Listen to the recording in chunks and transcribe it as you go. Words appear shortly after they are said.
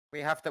We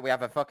have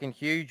a fucking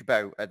huge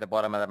boat at the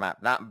bottom of the map.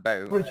 That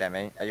boat,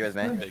 Demi, are you with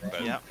me? Big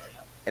boat. Yeah.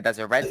 There's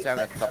a red zone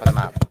at the top of the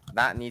map.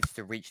 That needs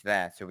to reach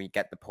there so we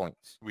get the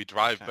points. We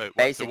drive boat.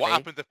 Basically, so what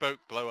happens if boat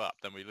blow up?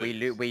 Then we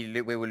lose. We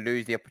will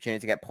lose the opportunity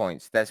to get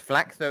points. There's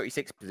flak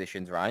 36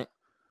 positions, right?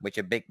 Which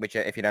are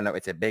if you don't know,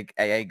 it's a big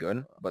AA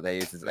gun, but they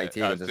use as AT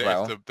guns as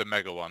well. It's the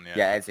mega one, yeah.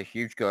 Yeah, it's a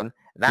huge gun.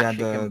 That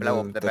shit can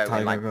blow up the boat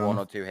in like 1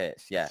 or 2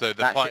 hits. Yeah. So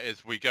the point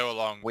is, we go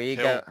along,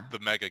 kill the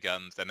mega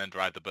guns, and then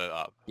drive the boat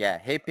up. Yeah,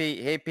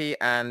 Hippie,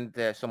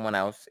 and someone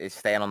else is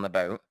staying on the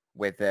boat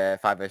with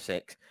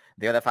 506.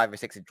 The other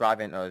 506 is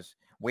driving us.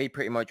 We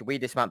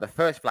dismount the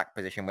first flak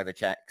position with the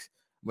Czechs.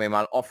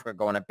 Meanwhile, OFCRA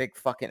go on a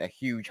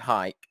huge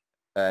hike,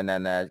 and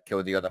then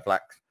kill the other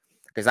flaks.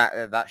 Because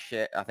that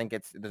shit, I think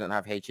it doesn't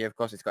have HE, of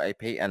course, it's got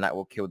AP, and that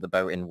will kill the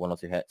boat in 1 or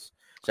 2 hits.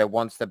 So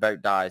once the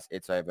boat dies,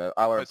 it's over.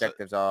 Our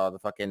objectives are the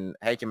fucking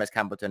HMS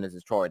Campbellton is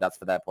destroyed. That's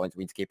for their points.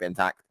 We need to keep it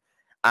intact.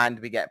 And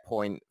we get a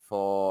point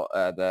for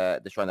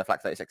destroying the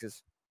flak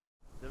 36s.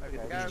 Okay,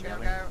 Go.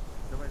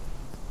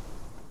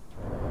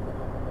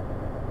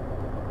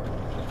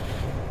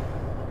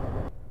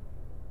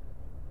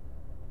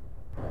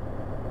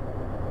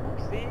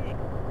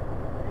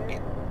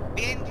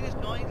 The engine's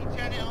noisy,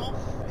 turn it off.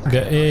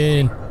 Get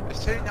in.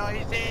 It's too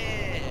noisy.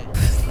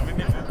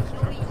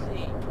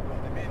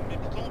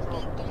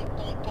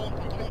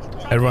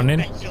 I run in.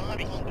 He's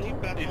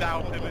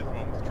out of his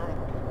mom's truck.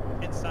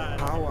 inside.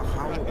 How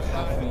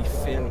have we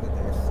filled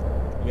this?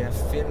 We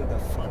have filled the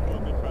fucking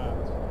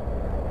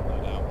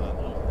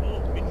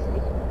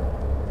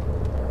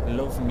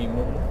Love me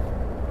more.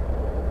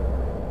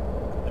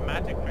 The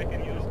magic we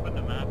can use on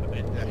the map a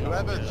bit. Yeah,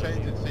 whoever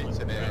changes seats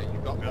in here,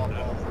 you've got one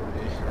more from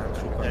me.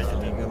 That's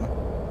illegal.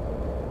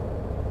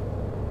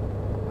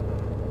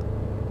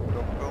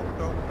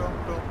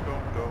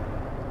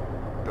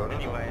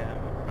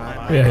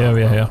 Anyway,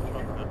 we are here.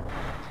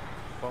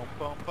 There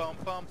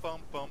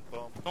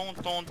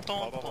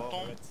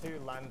are 2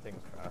 landing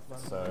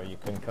crafts, so you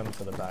can come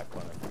to the back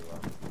one if you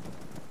want.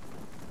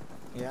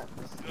 Yeah,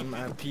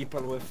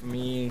 people with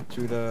me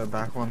to the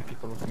back one,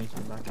 people with me to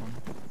the back one.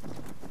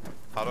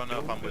 I don't know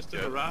if I'm with you.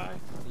 Yeah,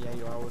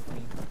 you are with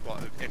me.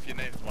 What, if your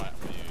name's White,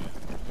 are you?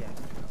 Yes,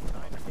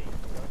 19,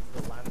 go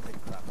to the landing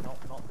craft,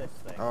 not this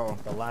thing. Oh.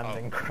 The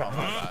landing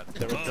craft.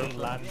 There are 2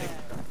 landing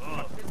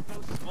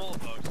crafts. Small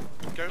boat.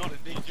 Go to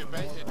need your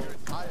mate in your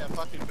entire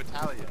fucking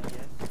battalion.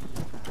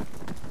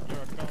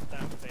 you're a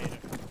goddamn beta.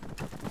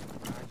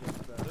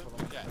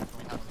 Yeah,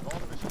 we have small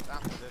missions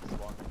after this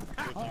one.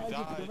 If you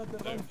die,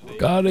 don't leave.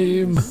 Got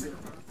him.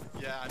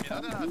 Yeah, I mean, I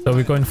don't know. So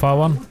we're going far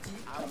one?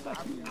 I'm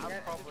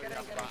probably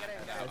up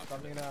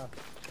back now.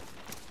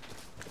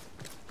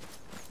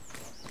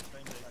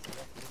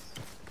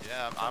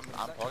 Yeah, I'm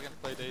probably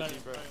gonna play Daisy,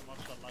 bro. Very much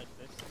unlike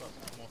this, but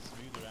more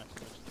smoother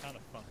actually, which is kind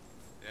of fun.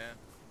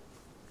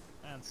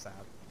 Yeah. And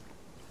sad.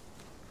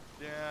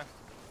 Yeah.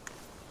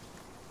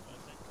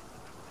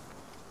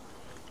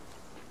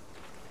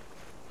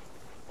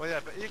 Well, yeah,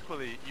 but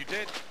equally, you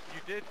did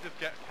just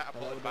get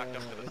catapulted back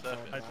up to the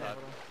surface.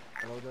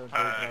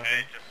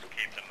 Okay, just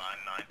keep in mind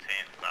 19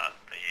 that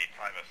the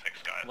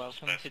 506 guys are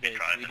supposed to be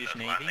driving this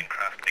landing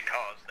craft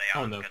because they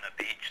aren't going to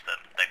beach them.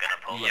 They're going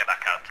to pull them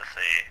back out to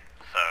sea.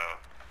 So,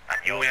 and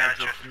you're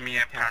just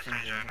mere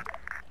passenger.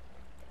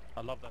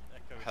 I love that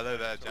echo. Hello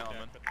there,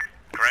 gentlemen.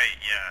 Great,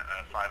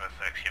 yeah,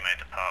 506, you may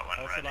depart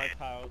when I also ready. like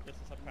how this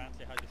is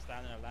apparently how you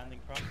stand in a landing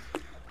craft.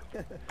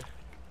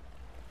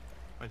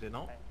 I did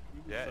not.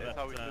 Yeah, So it's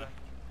how we do that,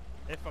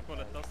 it. If a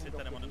bullet does hit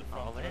anyone in the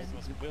front, the rest of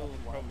us will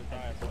probably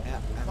die as well.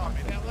 I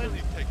mean, they'll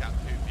only take out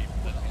 2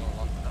 people.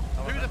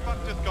 Who the fuck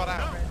just got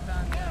out?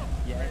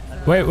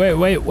 Wait. Oh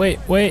my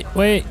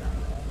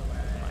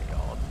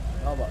god.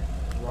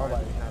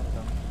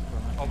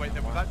 Oh wait,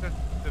 was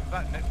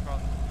that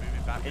Netron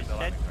moving back Is into the that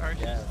landing craft?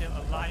 person still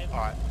alive?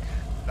 Alright.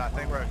 I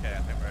think we're okay,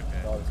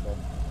 Oh, it's gone.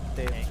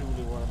 They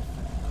truly were.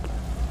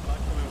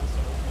 Like how we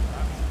also open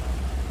that.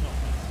 No,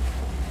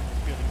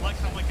 it's good. Like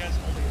how my guys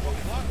only What?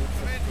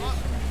 Come in, what?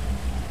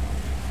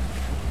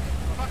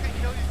 Fucking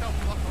kill yourself,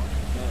 fuck off.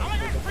 I'm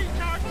gonna free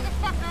charge,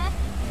 motherfucker!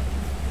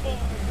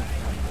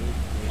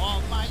 Oh,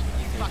 mate,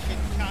 you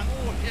fucking cunt.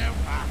 Oh, you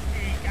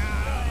fucking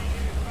guy.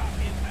 You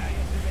fucking bag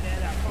of over there,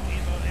 that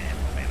fucking over there.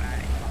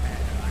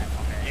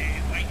 You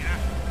wanker.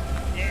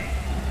 Yeah.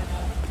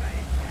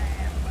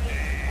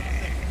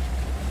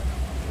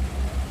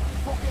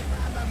 Fucking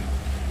random.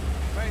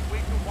 Mate, we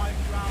can wipe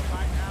you out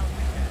right now,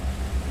 dickhead.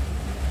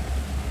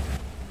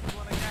 You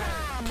wanna go?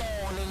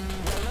 Morning,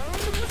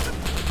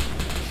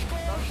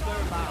 Not so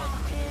loud.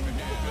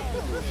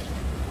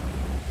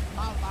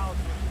 How loud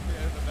would you be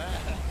over there?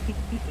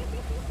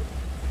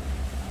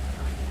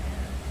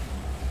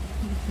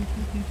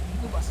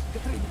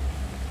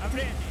 I'm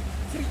ready.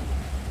 3,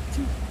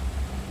 2,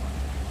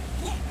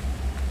 1.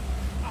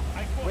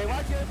 Wait,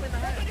 why'd you open the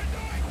head? What are you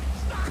doing?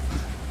 Stop!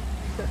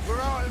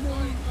 We're all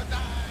going to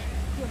die!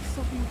 You're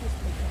so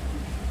beautiful.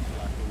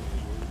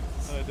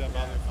 Oh, damn,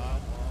 well,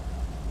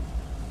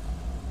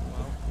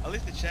 At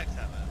least the checks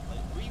have it.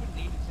 Like, we even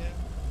needed to.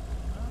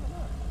 I don't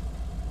know.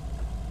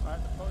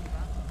 Right, the phone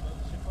back, load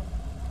the ship up.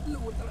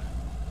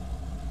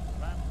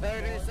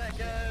 30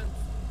 seconds!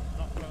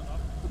 Not blown up.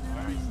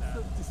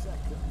 50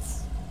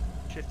 seconds.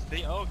 Shift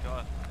feet. Oh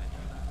god.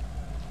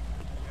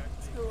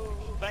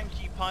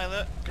 Thank you,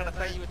 pilot. Can I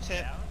pay you a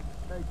tip?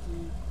 Thank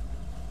you.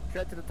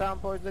 Straight to the town,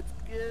 boys. Let's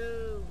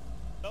go!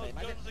 Those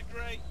guns are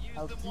great. Use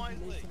Our them wisely.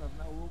 tribulation are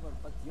now over,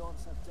 but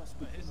yours have just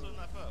Wait, who's begun. on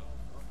that phone?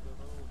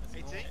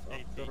 18?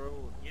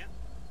 Yeah.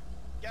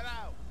 Get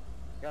out!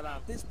 Get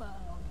out. Dismount.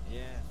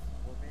 Yeah.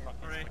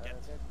 Alright.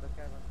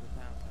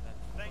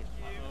 Thank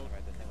you.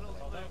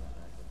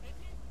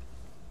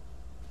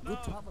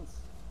 Good travels.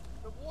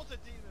 The water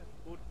demon!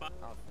 Goodbye.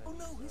 Oh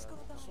no, he's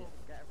gonna die.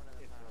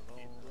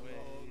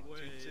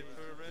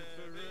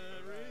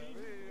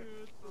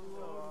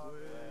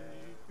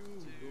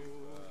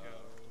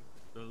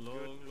 The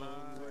long,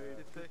 long way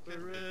to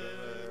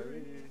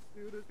Tipperary,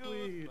 to the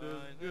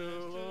sweetest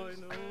girl I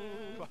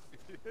know.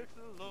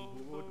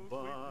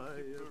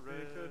 Goodbye,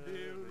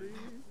 Piccadilly,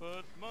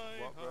 but my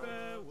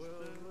farewell,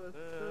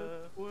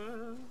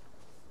 well.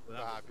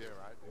 I'd be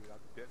alright, dude.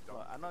 I'd get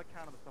done. I know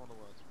kind of some of the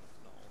words.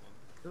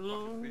 The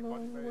long,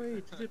 long way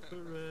to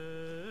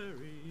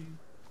Tipperary,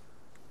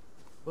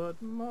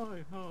 but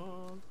my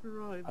heart's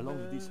right Along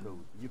there. this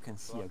road, you can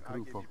see a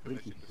group of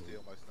British to steal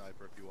troops. my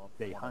sniper if you want.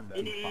 They hunt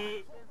in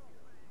fire.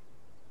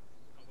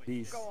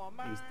 This is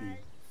the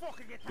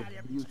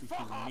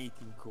beautiful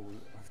mating call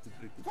of the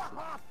British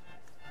troops.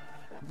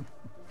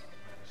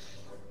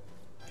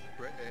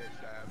 British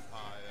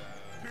Empire.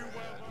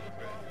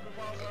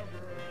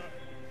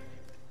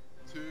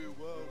 Two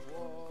world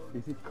wars.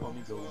 Is it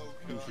coming though?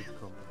 Is it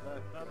coming? No,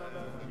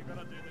 you're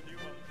gonna do the new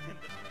one.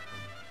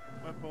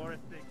 My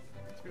Boris thing.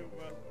 2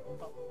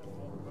 world up and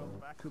 1 world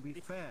back. To be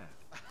fair.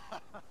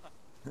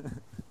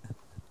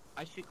 I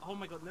should. Oh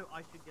my god, no!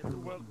 I should get the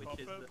one which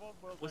is.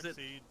 Was it?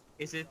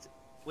 Is it?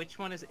 Which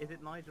one is? Is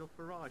it Nigel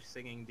Farage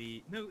singing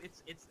the? No,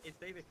 it's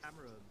David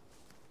Cameron.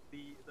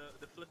 The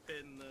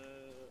flippin'.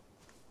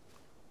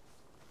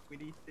 We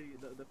need to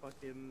the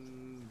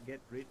fucking get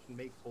rich and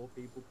make poor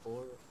people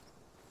poor.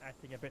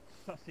 Acting a bit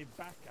sussy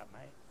backer,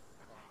 mate.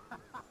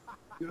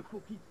 You're a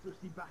fucking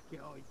sussy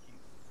backer, aren't you?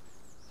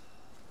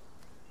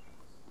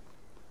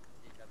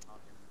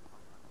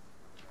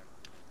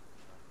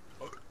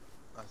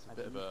 That's a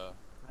bit of a...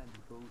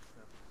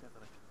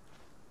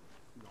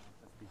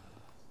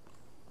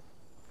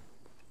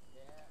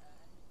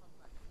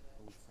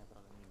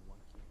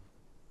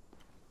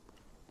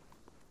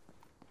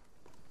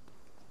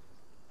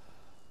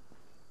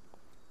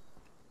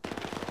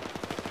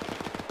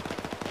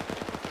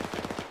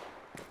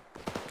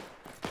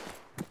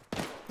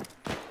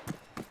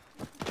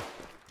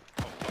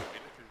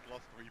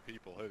 lost 3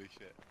 people, holy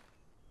shit.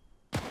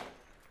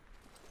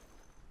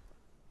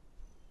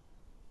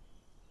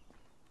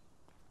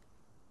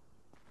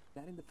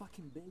 They're in the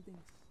fucking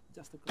buildings,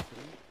 just across the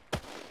road.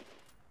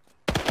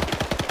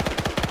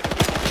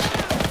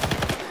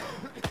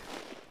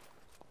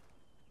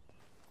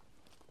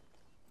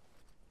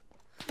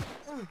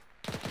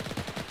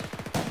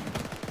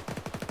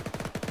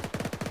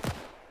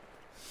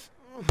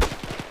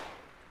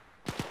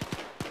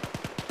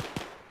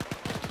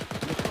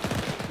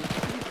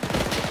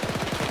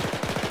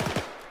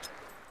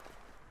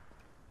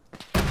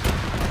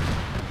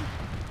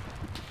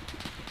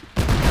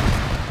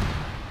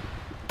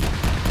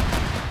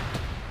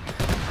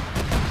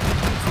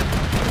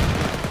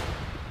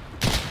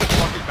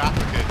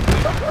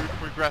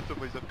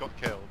 Regrettably just got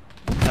killed.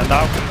 And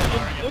now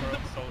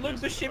Look,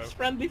 the ship's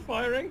friendly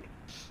firing.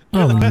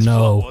 Oh the best part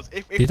no! was,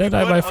 if Did I we die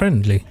weren't by on-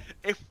 friendly?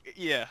 If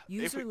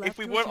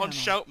we weren't on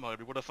shout mode,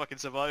 we would have fucking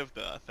survived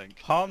that, I think.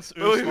 Hans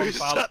We Ursson were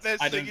sat there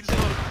singing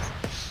songs.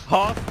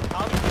 Hans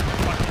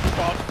fucking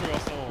charged through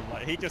us all.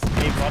 Like, he just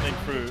came running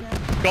through,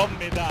 gunned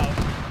me down,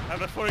 and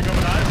before he got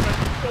me down, I went,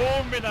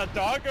 oh, mina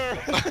dagger!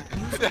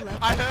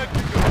 I heard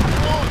you go,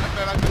 oh, and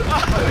then I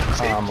just...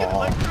 Come on.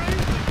 Like crazy.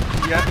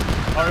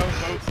 Yeah, our own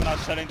boats are now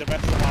shelling the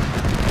vessel one.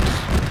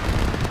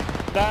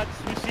 That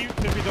we seem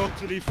to be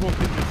totally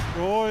fucking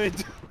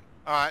destroyed.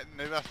 Alright,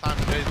 maybe that's time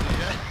for Daisy,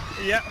 yeah?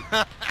 Yeah.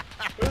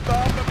 Who's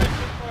on the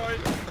mission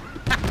point?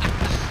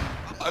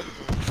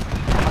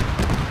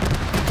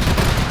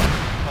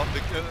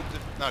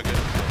 No, good.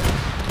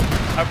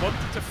 I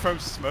wanted to throw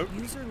smoke,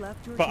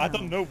 but I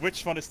don't know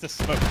which one is the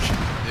smoke.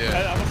 Yeah.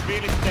 And I was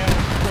really scared of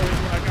throwing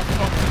when I got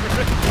fucked with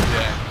it.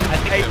 Yeah. I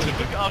think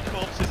look at our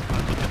corpses, man.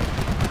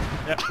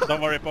 Yeah,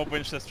 don't worry, Bob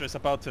Winchester is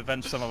about to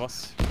avenge some of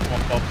us. Come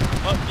on, Bob.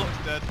 Oh, Block's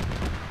dead.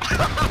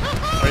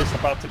 Or he's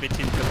about to be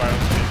tinted by our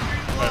shit.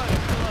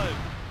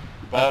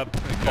 Bob.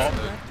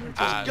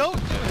 Just go to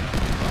it.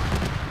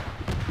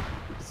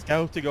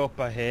 Scouting up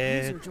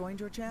ahead. User joined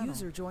your channel.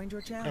 User joined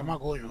your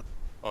channel.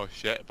 Oh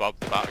shit,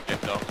 Bob's about to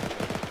get done.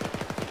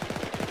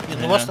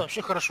 Ну вас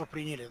вообще хорошо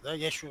приняли, да?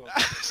 Я еще...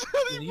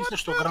 Единственное,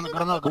 что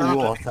граната...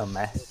 What a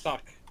mess.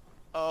 Fuck.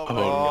 Oh my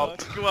god.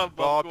 Go on,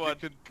 Bob, go on.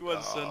 Go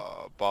on, son.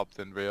 Bob's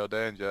in real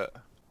danger.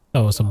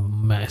 That was a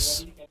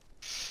mess.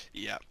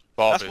 Yeah.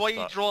 Bob That's why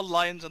you draw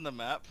lines on the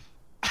map.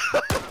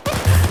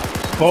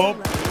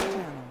 Bob!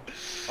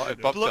 Oh, is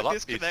Bob still Block up?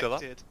 He's still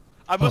up? disconnected.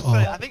 I must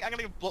say, I think I'm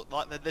gonna block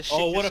like the shittest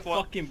Oh, what a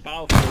squad. fucking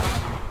battlefield.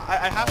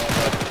 I have to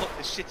block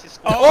the shittest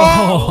squad.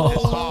 Oh!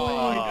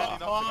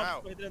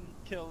 We didn't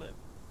kill him.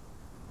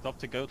 It's up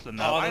to Gauntlet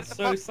now. Oh, that's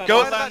so sad.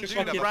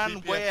 Gauntlet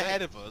ran way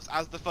ahead of us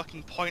as the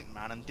fucking point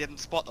man and didn't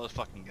spot those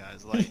fucking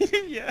guys. Like,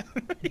 yeah.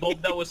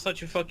 Bob, that was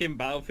such a fucking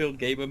battlefield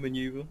gamer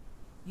maneuver.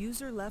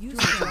 User left to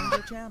join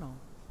your channel.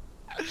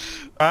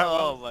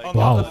 oh my god.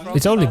 Wow,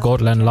 it's only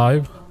Gauntlet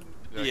live.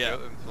 Yeah.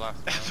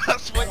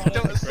 That's why you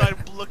don't assign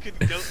blocking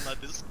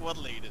Gauntlet as squad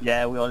leader.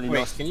 Yeah, we only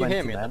lost can you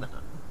hear me? men.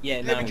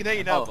 Yeah, we can hear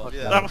you now, Bob.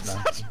 Yeah. That was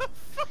such a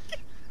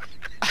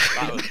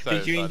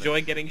Did you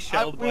enjoy getting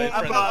shelled by a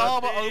friend? I've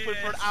got Arma open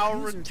for an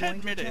hour and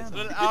 10 minutes.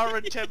 An hour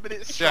and 10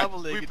 minutes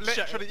traveling. We've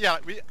literally,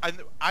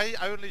 I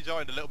only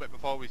joined a little bit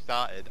before we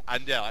started,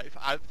 and yeah,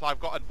 I've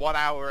got a 1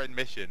 hour in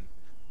mission,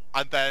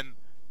 and then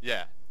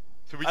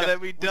so we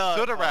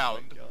stood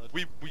around.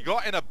 We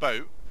got in a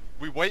boat.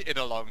 We waited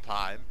a long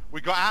time.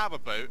 We got out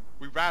of a boat.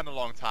 We ran a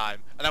long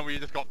time, and then we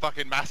just got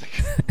fucking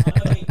massacred.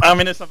 I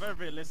mean, it's a very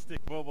realistic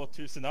World War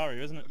II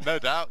scenario, isn't it? No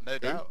doubt, no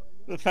doubt.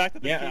 The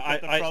fact that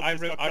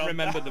I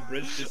remember the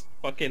bridge just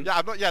fucking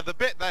the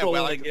bit there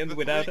where like, in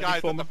without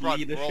any form of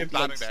leadership,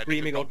 like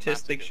screaming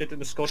autistic shit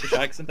in a Scottish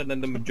accent, and then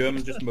the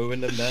Germans just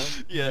moving them down.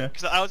 Yeah,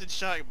 because I was in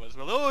shouting as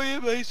well. Oh yeah,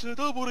 Mason,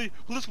 don't worry,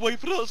 we'll just wait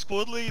for that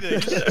squad leader.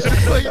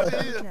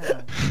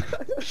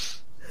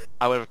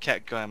 I would have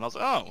kept going. I was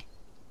like, oh,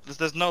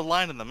 there's no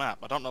line in the map.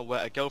 I don't know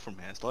where to go from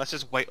here. So let's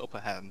just wait up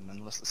ahead and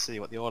then let's see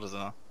what the orders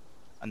are.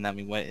 And then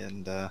we waited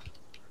and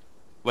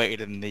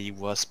waited in the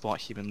worst spot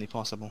humanly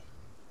possible.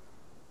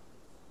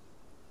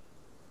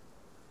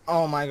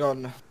 Oh my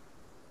god.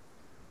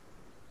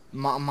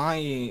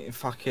 My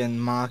fucking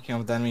marking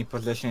of the enemy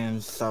position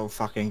is so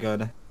fucking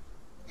good.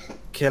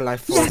 Kill like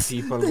 4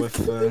 people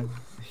with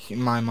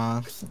my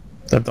marks.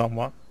 They've done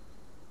what?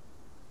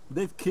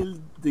 They've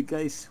killed the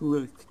guys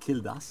who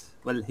killed us.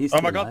 Well, he's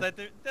oh my god,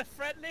 they're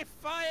friendly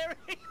firing!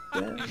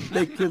 Yeah,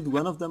 they killed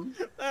one of them.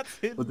 That's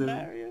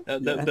hilarious.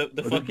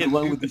 The fucking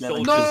one with the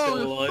soldiers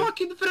No,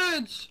 fucking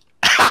French!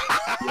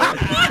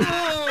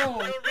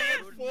 No!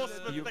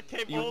 Reinforcements that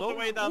came all the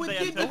way down we there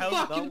did to the help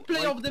fucking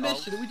play of the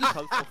mission. We just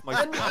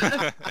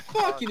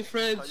fucking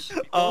French.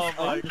 Oh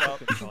my god.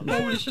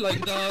 Polish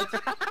like that.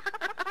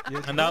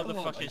 And now the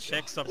fucking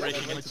Czechs are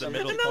breaking into the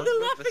middle point.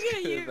 laughing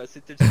at you.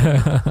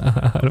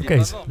 Look,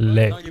 it's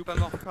lit.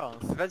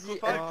 Vas-y,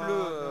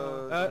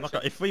 help-le.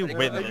 If we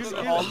win this,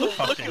 all the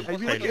fucking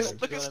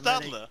Look at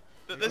Stadler.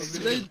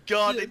 They're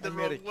guarding the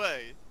wrong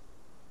way.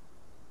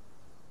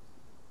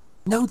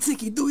 No,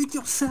 Ziki, do it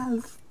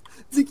yourself.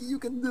 Ziki, you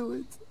can do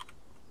it.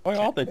 What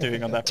are they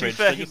doing on that To be bridge?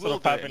 fair, They're he just will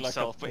sort do of it having like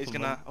himself, but he's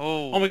gonna...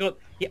 Oh my god.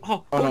 Yeah,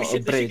 no, holy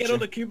shit, they should get bridge. on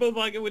the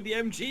Kubelwagen with the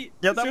MG.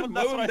 Yeah, Just that's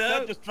mow what I them said.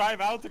 down. Just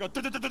drive out and go...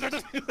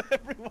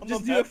 Everyone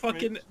Just on do a that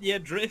fucking,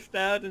 bridge. drift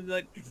out and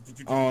like...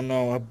 Oh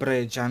no, a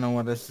bridge. I know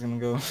where this is gonna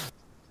go.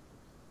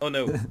 Oh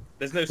no,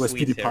 there's no Where's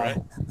Swedes here,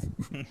 right?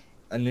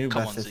 A new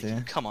Come bus on, is here.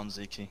 Zeke. Come on,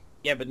 Zeke.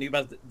 Yeah, but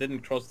Nubaz didn't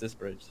cross this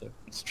bridge, so...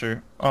 It's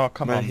true. Oh,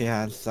 come But on. he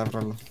has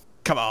several.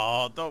 Come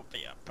on, don't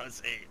be a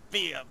pussy.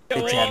 Be a...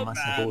 Go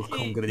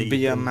on,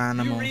 Be a man,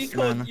 You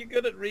recon, man. you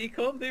good at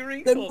recon? Do They're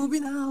recon?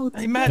 moving out.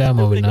 Imagine They're if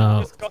moving they could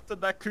out. just gotten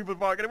that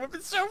Kubelwagen. It would be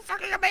so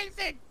fucking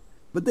amazing.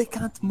 But they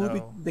can't move No.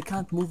 it. They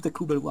can't move the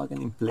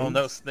Kubelwagen in place. Oh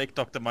no, Snake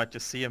Doctor might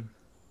just see him.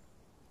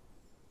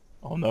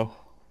 Oh no.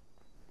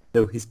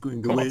 No, he's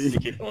going Come on, away.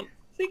 Ziki. Come on,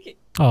 Ziki.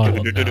 Oh,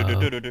 no.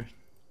 Do-do-do-do-do-do-do.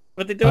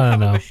 But they don't I have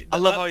don't a know. machine. I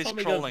love that how he's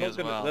Tommy gun's crawling not as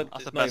gonna- well. that-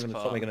 That's the not best even a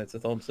part. Tommy gun, it's a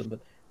Thompson, but...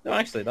 No,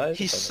 actually, that is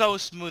He's a so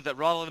smooth that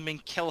rather than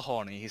being kill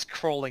horny, he's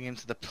crawling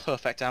into the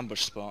perfect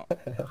ambush spot.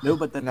 No,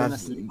 but they're gonna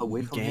That's slip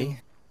away from gay. him.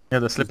 Yeah,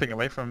 they're slipping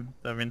away from...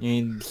 I mean...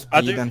 You need I speed do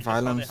and think it's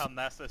funny violence. how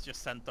NASA's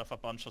just sent off a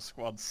bunch of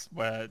squads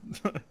where...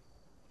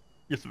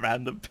 just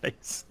random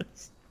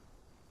places.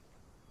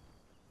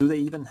 Do they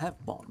even have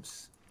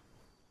bombs?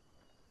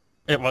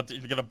 Yeah, what, if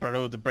you're gonna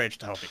blow the bridge,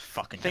 that'll be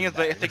fucking Thing is,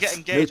 that if they get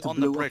engaged on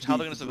the bridge, how are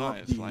they gonna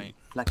survive? Like,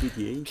 Flak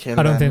 88? Kill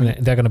I don't them. think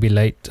they're gonna be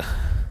late.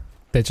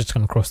 They're just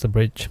gonna cross the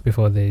bridge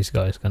before these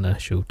guys gonna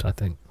shoot, I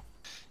think.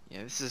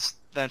 yeah, this is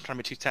them trying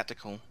to be too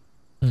tactical.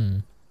 Hmm.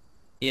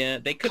 Yeah,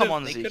 they could Come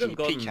on, have Zeke,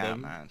 gotten peek out,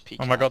 them. man. Peek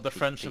Oh my out, god, the peek,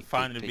 French peek, have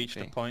finally peek, reached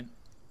the peek. point.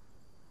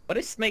 What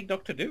is Snake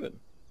Doctor doing?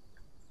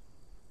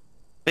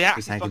 They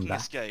actually hanging fucking back.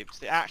 escaped.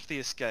 They actually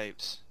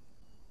escaped.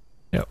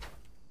 Yep.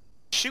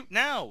 Shoot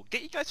now!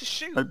 Get you guys to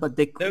shoot! But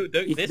they No, could,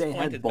 don't- if this they point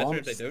had is better if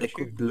bombs, they don't they shoot.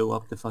 could blow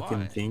up the fucking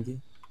Why? thingy.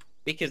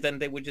 Because then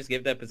they would just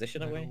give their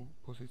position away.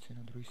 Because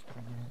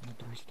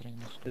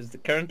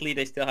currently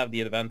they still have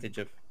the advantage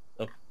of,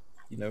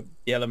 you know,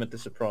 the element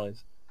of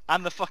surprise.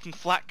 And the fucking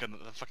flat gun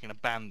that they're fucking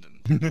abandoned.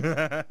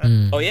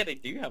 Hmm. Oh yeah, they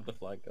do have the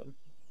flag gun.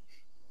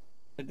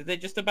 Did they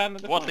just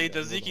abandon the What flag leader?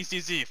 gun? Zeke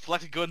CZ,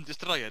 flat gun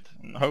destroyed.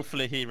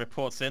 Hopefully he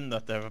reports in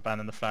that they've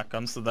abandoned the flat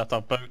guns so that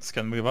our boats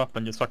can move up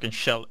and just fucking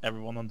shell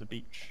everyone on the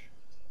beach.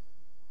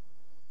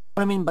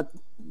 I mean, but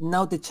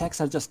now the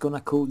Czechs are just gonna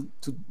call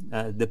to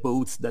the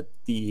boats that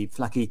the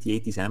Flak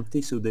 88 is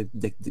empty, so they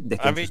can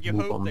I mean, just you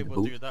move hope on they the would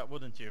boat. do that,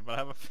 wouldn't you? But I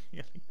have a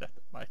feeling that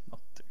they might not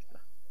do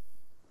that.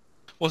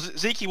 Well,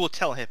 Zeke will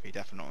tell Hippie,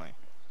 definitely.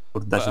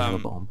 Or does he have a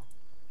bomb?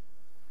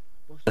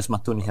 Does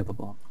Matuni have a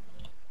bomb?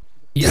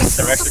 Yes!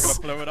 They're actually gonna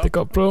blow it up. They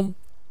got bomb.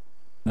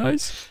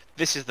 Nice.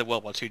 This is the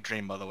World War II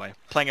dream, by the way.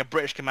 Playing a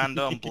British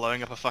Commando and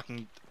blowing up a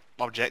fucking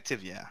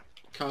objective, yeah.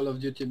 Call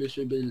of Duty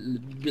should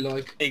be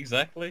like.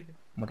 Exactly.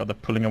 Oh my god, they're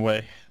pulling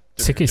away.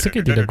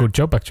 Siki did a good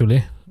job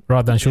actually.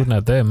 Rather than shooting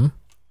at them,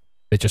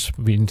 they just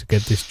need to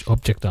get this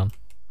object done.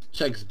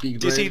 Checks big.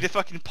 Do you see the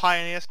fucking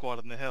Pioneer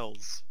Squad in the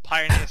hills?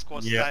 Pioneer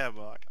Squad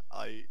Steiermark.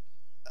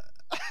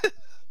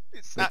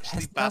 It's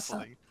actually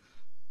baffling.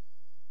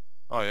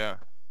 Oh yeah.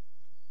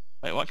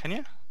 Wait, what? Can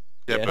you?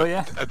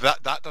 Yeah,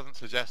 but that doesn't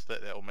suggest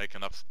that it'll make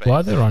enough space. Why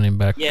are they running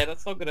back? Yeah,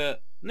 that's not gonna.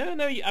 No,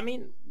 I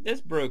mean,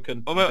 there's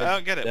broken. Oh, I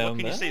don't get it. What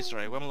can you see?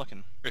 Sorry, where am I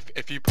looking?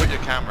 If you put your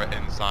camera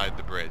inside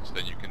the bridge,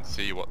 then you can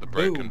see what the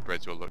broken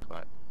bridge will look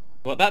like.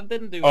 Well, that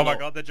didn't do. Oh my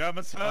god, the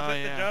Germans heard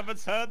it. The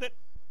Germans heard it.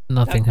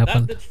 Nothing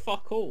happened. That did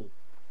fuck all.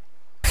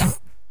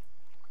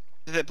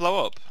 Did it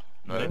blow up?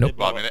 No, Nope.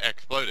 Well, I mean, it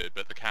exploded,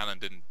 but the cannon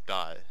didn't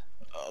die.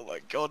 Oh my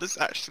god, this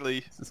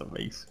actually. This is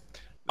amazing.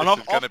 This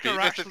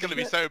is gonna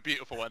be so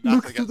beautiful when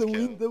NASA gets killed.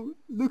 Window.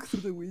 Look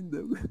through the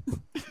window.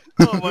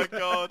 Oh my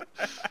god.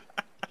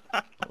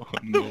 Oh,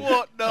 no.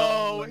 What? No!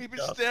 Oh He's been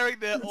staring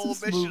there all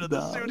mission, and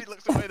as soon as he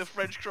looks away, the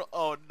French cross.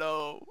 Oh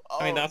no! Oh,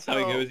 I mean, that's how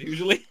it goes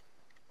usually.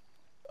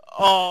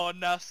 Oh,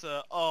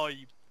 NASA! Oh,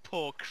 you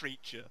poor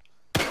creature!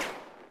 Oh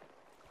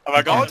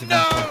my god! Oh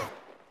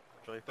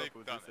no! They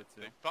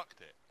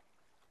fucked it.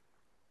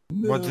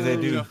 No. What did they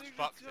do? Just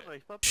fucked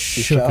it.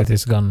 Shoot at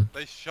his gun.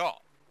 They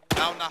shot.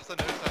 Now NASA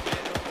knows they're here.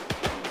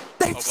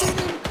 They've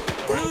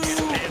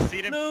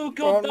seen him! No,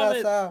 god damn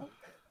it!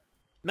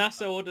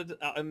 NASA ordered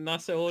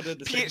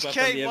the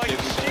PHK, why are you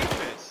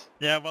stupid?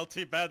 Yeah, well,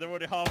 too bad, they're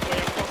already halfway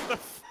across the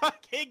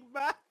fucking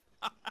map!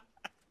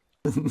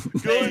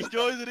 Guys,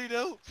 I need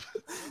help!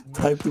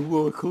 Time to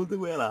walk all the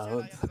way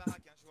around.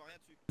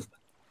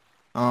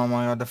 Oh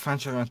my god, the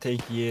French are gonna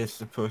take years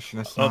to push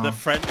this Oh, now. the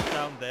French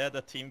down there,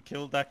 the team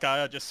killed that guy,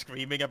 are just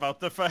screaming about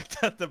the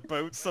fact that the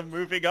boats are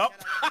moving up.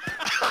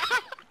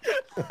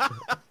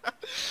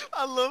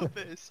 I love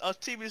this. Our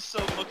team is so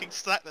fucking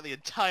stacked that the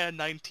entire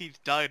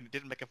 19th died and it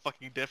didn't make a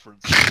fucking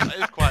difference. That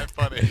is quite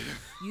funny.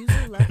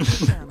 User left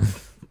your channel.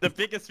 The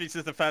biggest piece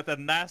is the fact that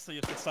NASA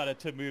just decided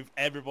to move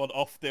everyone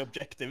off the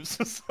objectives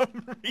for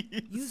some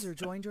reason. User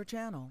joined your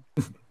channel.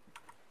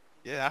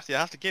 Yeah, you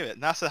have to give it.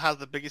 NASA has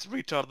the biggest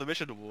retard of the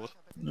mission award.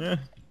 Yeah.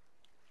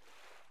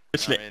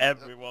 Literally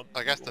everyone.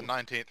 I guess the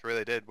 19th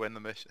really did win the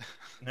mission.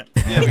 Yeah,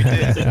 we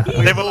did.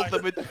 They were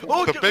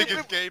all the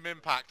biggest game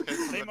impact came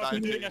from They the must be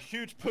doing a 19th.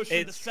 huge push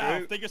in the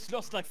south. They just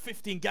lost like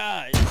 15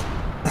 guys.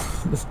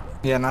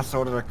 Yeah, and that's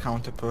ordered a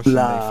counter push and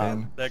they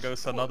failed. There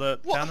goes another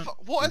cannon.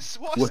 What are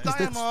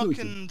Steiermark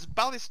and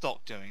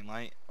Ballistock doing?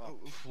 Like,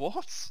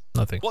 what?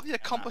 Nothing. What are they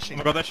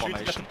accomplishing? Oh my god, they're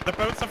shooting. The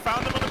boats have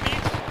found them on the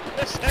beach.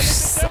 They're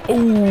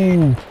sending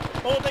them.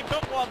 Oh! Oh, they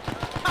got one.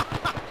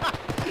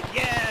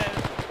 Yeah.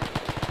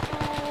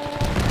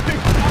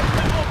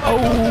 Oh!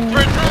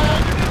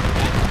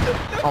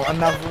 Oh,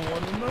 another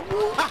one.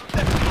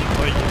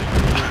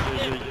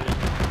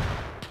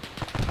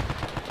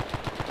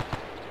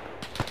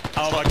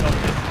 Oh my god,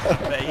 this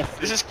is amazing.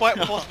 This is quite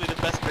possibly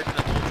the best mission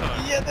of all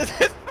time. Yeah, this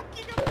is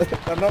fucking amazing.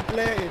 I'm not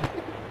playing.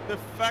 The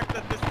fact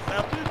that this is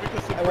happening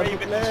because the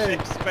Brave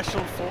Ship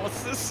Special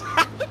Forces.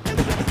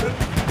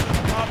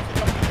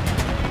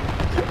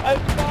 I'm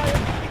fine.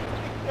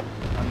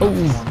 Oh,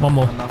 one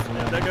more.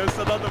 There goes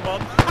another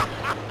one.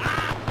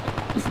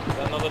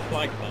 Another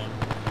flag down.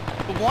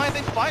 But why are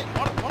they fighting?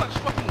 Why not just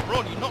fucking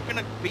run? You're not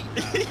gonna beat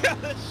them. Yeah,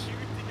 they're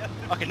shooting at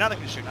them. Okay, now they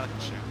can shoot,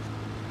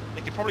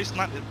 They can probably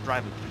snipe the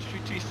driver,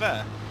 but to be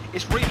fair,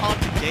 it's really hard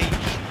to gauge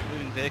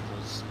moving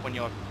vehicles when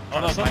you're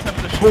trying to snipe them.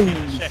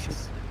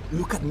 Oh,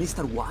 look at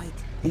Mr.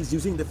 White. He's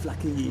using the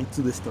Flak 88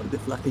 to destroy the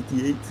Flak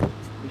 88.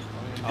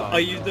 I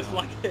used the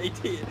flag 18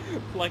 to destroy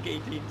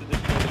the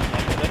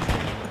flag.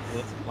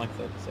 That's flag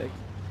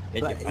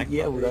 36.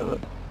 Yeah, whatever.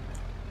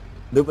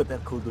 No, but they're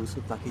called those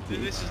Flak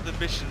 88. This is the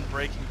mission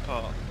breaking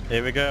part.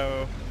 Here we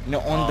go. No,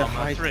 on the Arma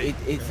height, 3. it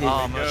is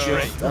Arma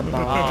just 3.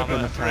 about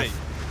Arma 3.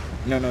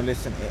 No,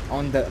 listen.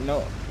 On the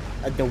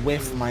the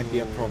width might be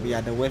a problem.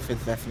 Yeah, the width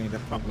is definitely the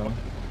problem.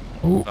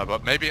 Oh. No,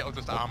 but maybe it'll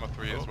just Arma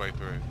 3 its way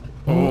through.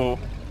 Oh.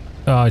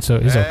 Oh, he's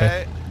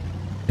okay.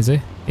 Is he?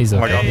 He's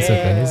okay. He's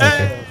okay. He's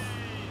okay.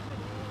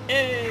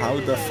 How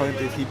the fuck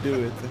did he do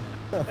it?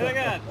 Oh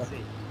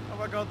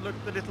my god, look,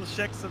 the little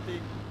Czechs are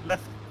being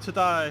left to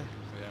die.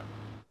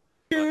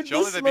 Dude,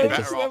 surely they'd be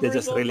better off. They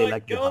just really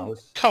like the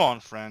house. Come on,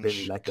 French.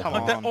 Really like the Come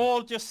house. They're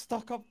all just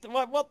stuck up.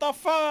 What the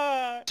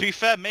fuck? To be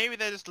fair, maybe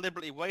they're just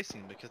deliberately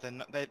wasting because they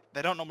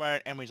don't know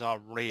where enemies are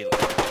really, and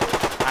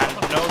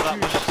know that when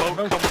the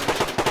boat comes.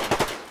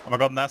 Oh my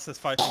god, NASA's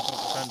fighting for the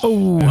French.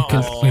 Oh,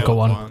 we got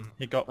one.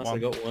 He got NASA one.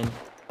 got one.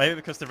 Maybe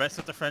because the rest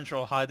of the French are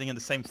all hiding in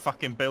the same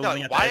fucking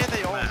building. Yeah, why are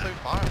they all so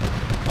far?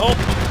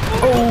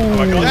 Oh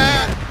my god.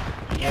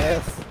 Yeah.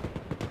 Yes.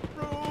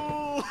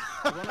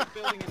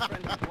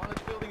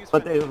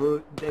 But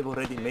they've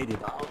already made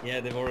it out. Yeah,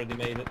 they've already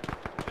made it.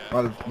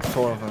 Well,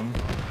 4 of them.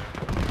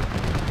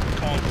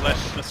 Come on,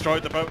 Flesh. Destroy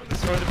the boat.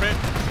 Destroy the bridge.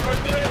 Destroy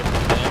the bridge.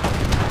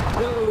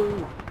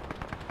 No!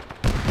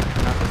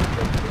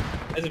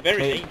 It's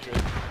very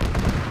dangerous.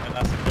 And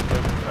that's a good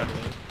boat,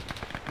 friendly.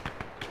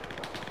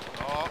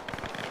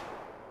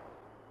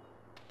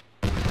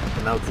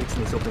 And now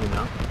Dixon is opening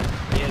up.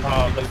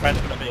 Oh, the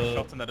Frenchman are being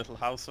shot in that little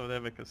house over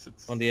there because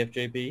it's... On the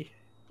FJB.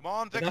 Come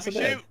on, Dix,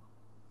 shoot!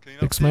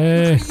 Fix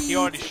me! He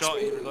already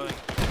shot you, reloading.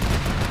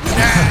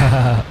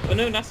 Oh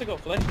no, NASA got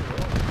Flesh as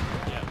well.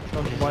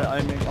 By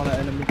aiming on an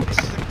enemy. This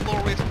is a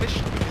glorious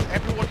mission because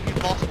everyone who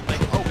lost will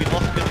think, oh, we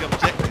lost the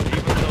objective,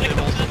 even though they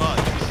lost so much.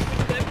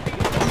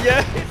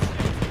 Yes!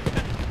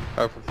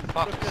 Oh, for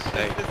fuck's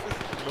sake. This is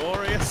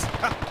glorious.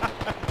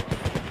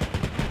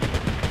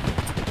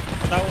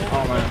 Now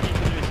all the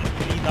people do is just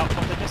lead up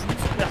from the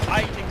distance. They're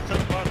hiding so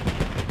far.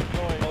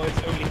 Oh,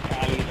 it's only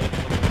Cali that's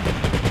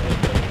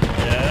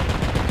yeah.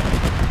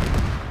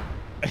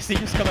 Is he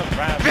just gonna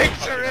ram?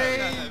 Victory!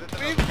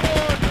 We've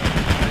won!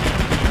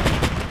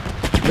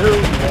 No!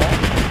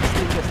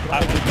 I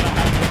will not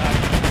have to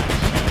act.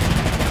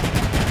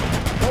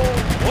 Oh,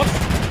 what?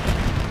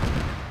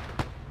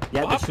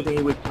 Yeah, they're shooting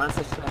it with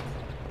Panzer Strike.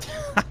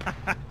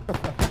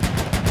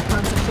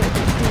 Panzer Strike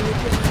is doing it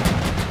again.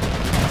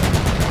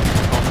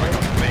 Oh my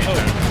god,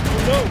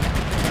 Oh no!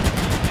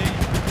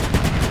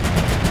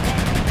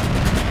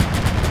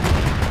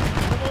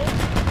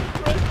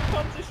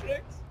 Panzer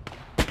Strikes!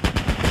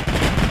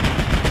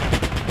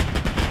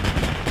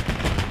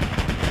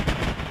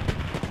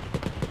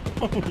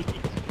 Holy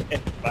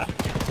shit, back.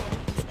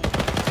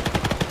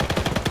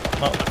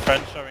 Not the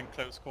French are in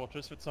close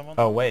quarters with someone.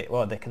 Oh wait,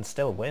 well they can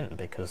still win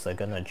because they're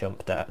gonna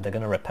jump down, they're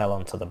gonna rappel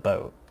onto the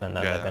boat and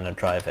then they're gonna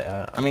drive it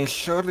out. I mean,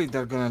 surely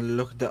they're gonna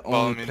look the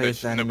only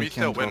place the enemy we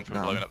still can win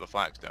from blowing up the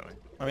flags, don't we?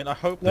 I mean, I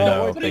hope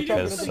No,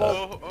 because...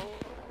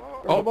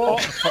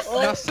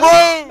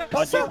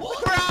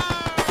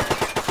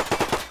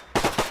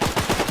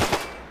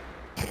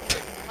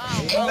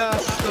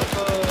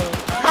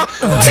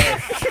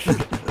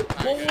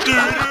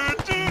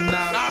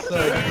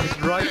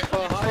 Right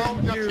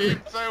behind you.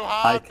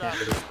 I can't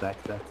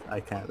respect that. I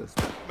can't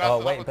respect that. Oh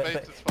wait,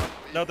 but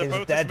no, the his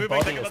boat dead is moving,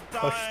 body they're has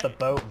gonna pushed die. the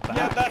boat back.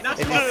 Yeah, that's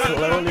it is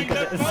slowly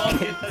gonna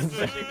escape.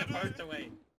 Pushing the boat away.